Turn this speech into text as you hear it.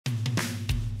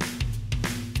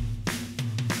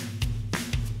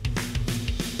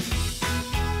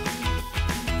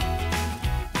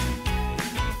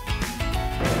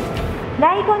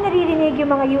Lagi ko naririnig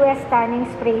yung mga US tanning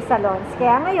spray salons.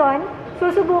 Kaya ngayon,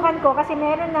 susubukan ko kasi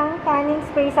meron ng tanning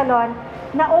spray salon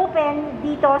na open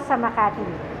dito sa Makati.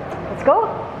 Let's go!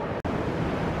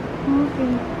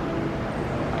 Okay.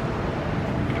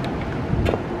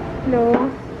 Hello.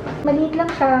 Maliit lang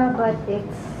siya, but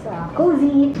it's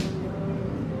cozy.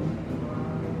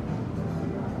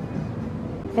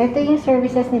 Ito yung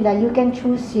services nila. You can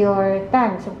choose your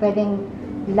tan. So, pwedeng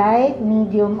light,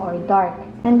 medium, or dark.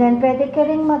 And then, pwede ka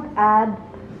rin mag-add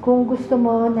kung gusto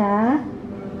mo na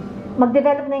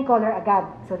mag-develop na yung color agad.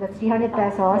 So, that's 300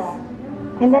 pesos.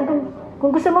 And then,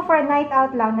 kung gusto mo for a night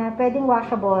out lang na pwedeng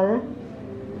washable,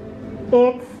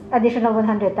 it's additional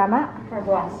 100, tama? For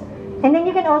bronzer. And then,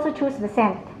 you can also choose the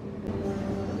scent.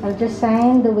 I'll just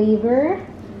sign the waiver.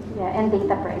 Yeah, and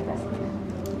data privacy.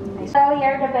 So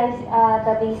here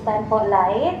the base tan po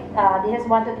light. This is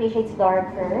 1 to 3 shades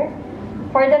darker.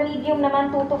 For the medium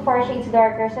naman 2 to 4 shades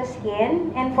darker sa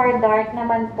skin, and for dark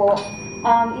naman po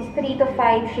is 3 to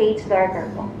 5 shades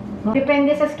darker po.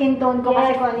 Depende sa skin tone ko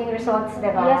kasi kung ano yung results,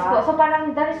 diba? Yes po. So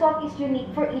parang the result is unique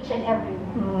for each and every.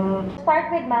 Start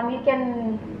with ma'am, you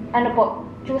can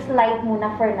choose light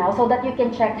muna for now so that you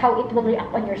can check how it will react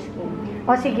on your skin.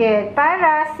 O sige,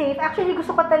 para safe. Actually,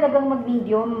 gusto ko talagang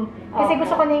mag-medium. Kasi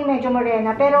gusto ko na yung medyo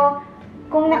morena. Pero,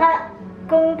 kung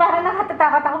parang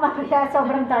nakatatakot ako mamaya,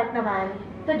 sobrang dark naman.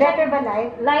 So, better ba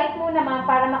light? Light muna naman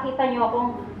para makita nyo kung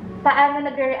paano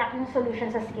nagre-react yung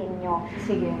solution sa skin nyo.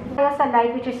 Sige. Kaya sa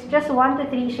light, which is just 1 to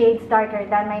 3 shades darker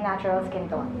than my natural skin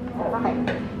tone. Okay.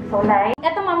 So, light.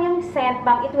 Ito ma'am yung scent,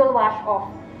 ma'am, it will wash off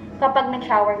kapag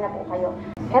nag-shower na po kayo.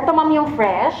 Ito ma'am yung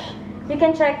fresh. You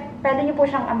can check, pwede nyo po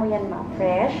siyang amoyan ma'am,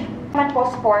 fresh. Naman po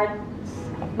sports,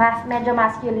 medyo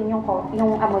masculine yung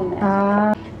amoy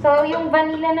na. So yung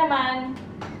vanilla naman,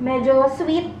 medyo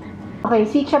sweet. Okay,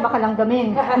 sweet siya, baka lang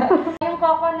gamin. Yung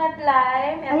coconut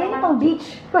lime. Ayan yung pang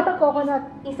beach. Parang coconut.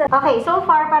 Okay, so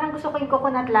far, parang gusto ko yung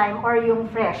coconut lime or yung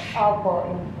fresh. Opo,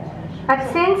 yung fresh. At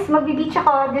since magbe-beach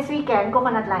ako this weekend,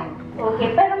 coconut lime.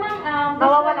 Okay, pero ma'am,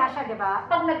 mawawala siya, di ba?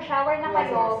 Pag nag-shower na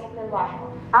kayo, it will wash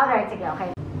off. Alright, sige, okay.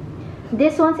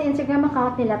 This one sa Instagram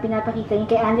account nila, pinapakita yung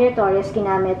kay Andrea Torres,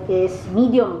 ginamit is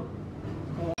medium.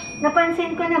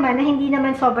 Napansin ko naman na hindi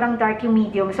naman sobrang dark yung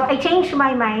medium. So, I changed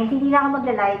my mind. Hindi na ako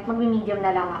magla-light, mag-medium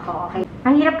na lang ako, okay?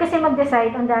 Ang hirap kasi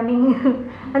mag-decide, ang daming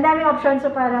options.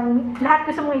 So, parang lahat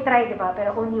gusto mong i-try, di ba?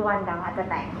 Pero only one lang at a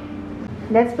time.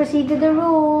 Let's proceed to the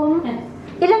room.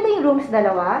 Ilan ba yung rooms?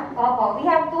 Dalawa? Opo, we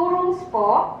have 2 rooms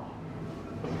po.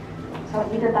 So,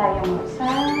 dito tayo sa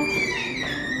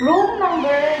room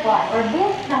number 1 or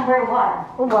booth number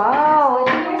 1. Oh, wow! So,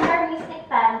 here's our Mystic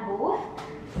Tan booth.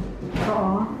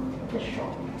 Oo. Just show.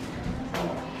 So,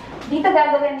 dito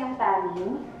gagawin yung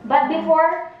tanning. But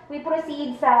before we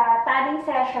proceed sa tanning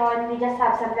session, we just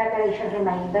have some preparation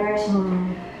reminders.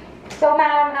 So,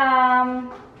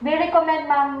 ma'am, we recommend,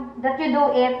 ma'am, that you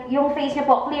do it, yung face niyo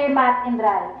po, clear, matte, and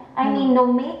dry. I mean, no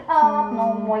makeup,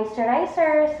 no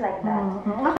moisturizers, like that.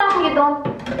 You don't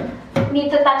need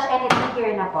to touch anything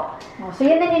here na po. So,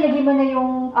 yan na nilagay mo na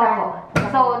yung tan.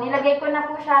 So, nilagay ko na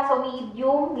po siya. So,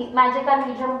 medium, magical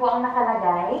medium po ang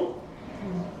nakalagay.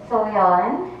 So,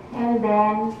 yon. And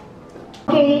then,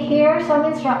 okay, here are some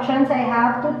instructions. I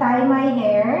have to tie my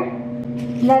hair.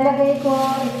 Lalagay ko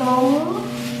itong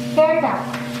hair cap.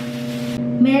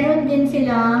 Meron din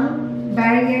silang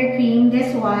barrier cream. This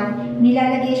one,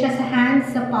 nilalagay siya sa hands,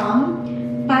 sa palm,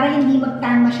 para hindi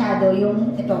magtan masyado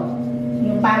yung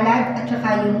yung palad at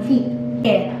saka yung feet.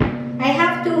 Okay. I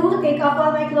have to take off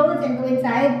all my clothes and go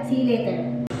inside. See you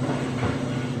later.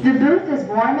 The booth is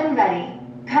warm and ready.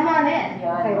 Come on in.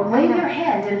 Okay, Wave your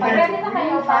hand in front of ready na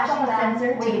kayo, the flashing pasok lang.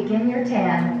 sensor to begin your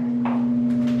tan.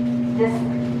 just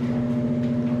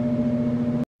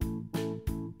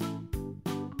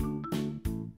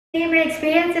My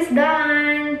experience is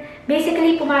done.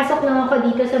 Basically, pumasok lang ako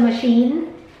dito sa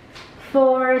machine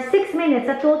for 6 minutes.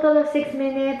 A total of 6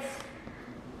 minutes.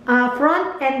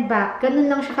 Front and back. Ganun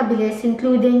lang siya kabilis,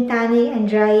 including tanning and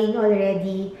drying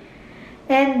already.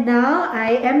 And now,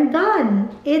 I am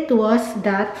done. It was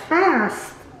that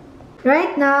fast.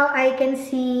 Right now, I can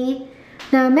see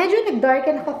na medyo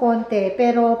nag-darken ako konti,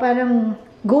 pero parang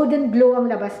golden glow ang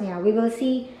labas niya. We will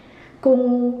see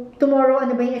kung tomorrow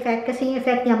ano ba yung effect, kasi yung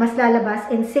effect niya mas lalabas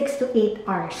in 6 to 8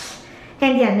 hours.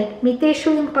 And yan, may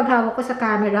tissue yung paghawak ko sa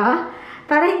camera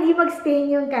para hindi mag-stain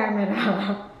yung camera.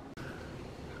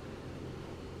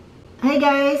 Hi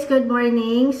guys! Good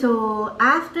morning! So,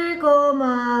 after ko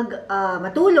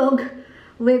matulog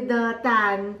with the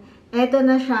tan, eto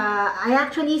na siya. I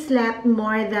actually slept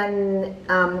more than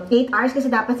 8 hours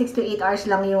kasi dapat 6 to 8 hours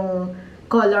lang yung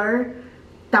color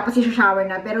tapos i-shower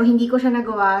na. Pero hindi ko siya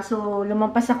nagawa. So,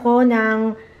 lumampas ako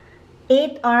ng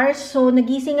 8 hours. So,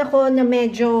 nagising ako na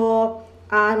medyo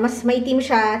mas maitim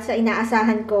siya sa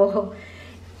inaasahan ko.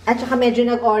 At saka medyo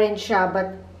nag-orange siya.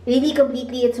 But really,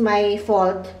 completely, it's my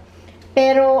fault.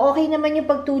 Pero okay naman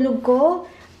yung pagtulog ko.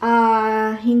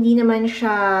 Hindi naman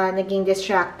siya naging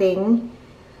distracting.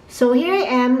 So, here I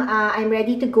am. I'm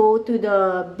ready to go to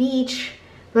the beach.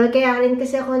 Well, kaya rin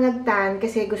kasi ako nag-tan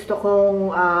kasi gusto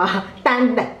kong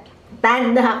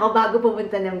tanda ako bago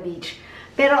pumunta ng beach.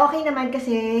 Pero okay naman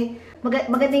kasi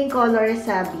maganda yung color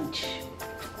sa beach.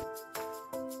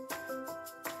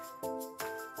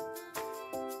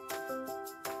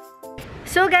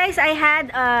 So guys, I had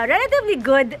a relatively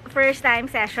good first time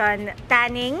session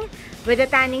tanning with the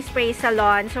tanning spray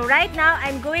salon. So right now,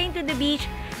 I'm going to the beach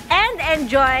and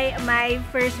enjoy my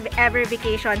first ever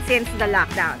vacation since the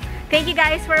lockdown. Thank you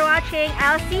guys for watching.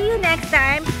 I'll see you next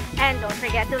time. And don't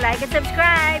forget to like and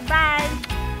subscribe. Bye!